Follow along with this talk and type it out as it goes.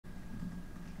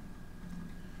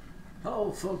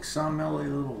Hello folks, I'm L.A.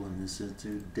 Little and this is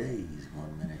today's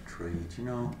 1 minute trade. You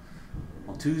know,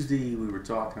 on Tuesday we were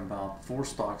talking about 4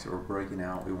 stocks that were breaking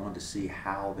out. We wanted to see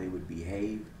how they would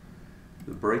behave.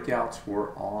 The breakouts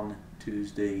were on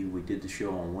Tuesday. We did the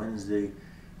show on Wednesday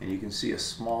and you can see a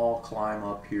small climb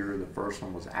up here. The first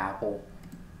one was Apple,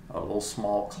 a little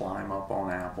small climb up on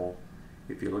Apple.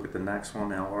 If you look at the next one,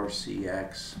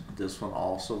 LRCX, this one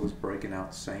also was breaking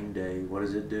out the same day. What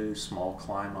does it do? Small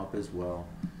climb up as well.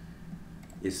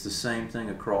 It's the same thing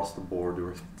across the board. There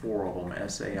were 4 of them.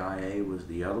 SAIA was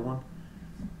the other one.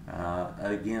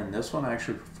 Again, this one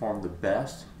actually performed the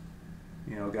best.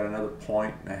 You know, got another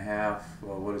 1.5,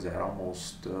 what is that,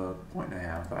 almost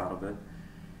 1.5 out of it.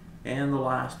 And the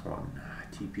last one,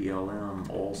 TPLM,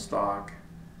 oil stock,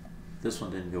 this one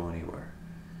didn't go anywhere.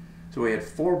 So we had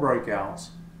 4 breakouts.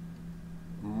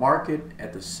 Market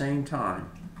at the same time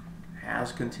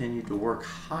has continued to work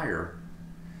higher.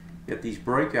 Yet these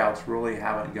breakouts really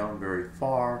haven't gone very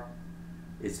far.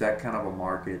 It's that kind of a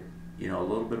market, you know, a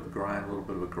little bit of a grind, a little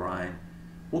bit of a grind.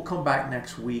 We'll come back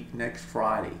next week, next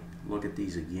Friday, look at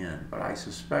these again. But I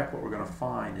suspect what we're going to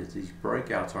find is these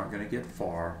breakouts aren't going to get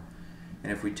far.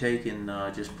 And if we take and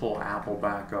just pull Apple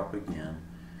back up again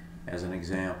as an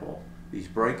example, these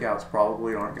breakouts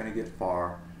probably aren't going to get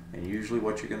far. And usually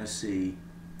what you're going to see,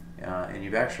 and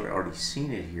you've actually already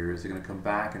seen it here, is they're going to come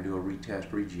back and do a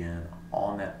retest regen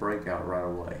on that breakout right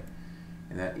away.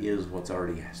 And that is what's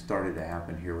already started to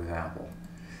happen here with Apple.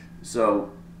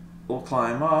 So we'll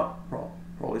climb up,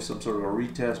 probably some sort of a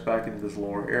retest back into this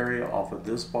lower area off of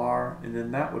this bar, and then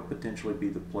that would potentially be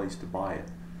the place to buy it.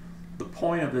 The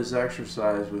point of this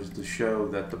exercise was to show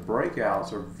that the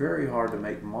breakouts are very hard to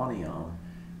make money on,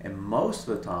 and most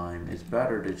of the time it's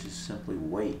better to just simply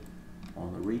wait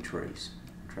on the retrace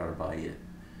and try to buy it.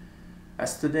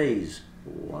 That's today's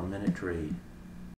 1 minute trade.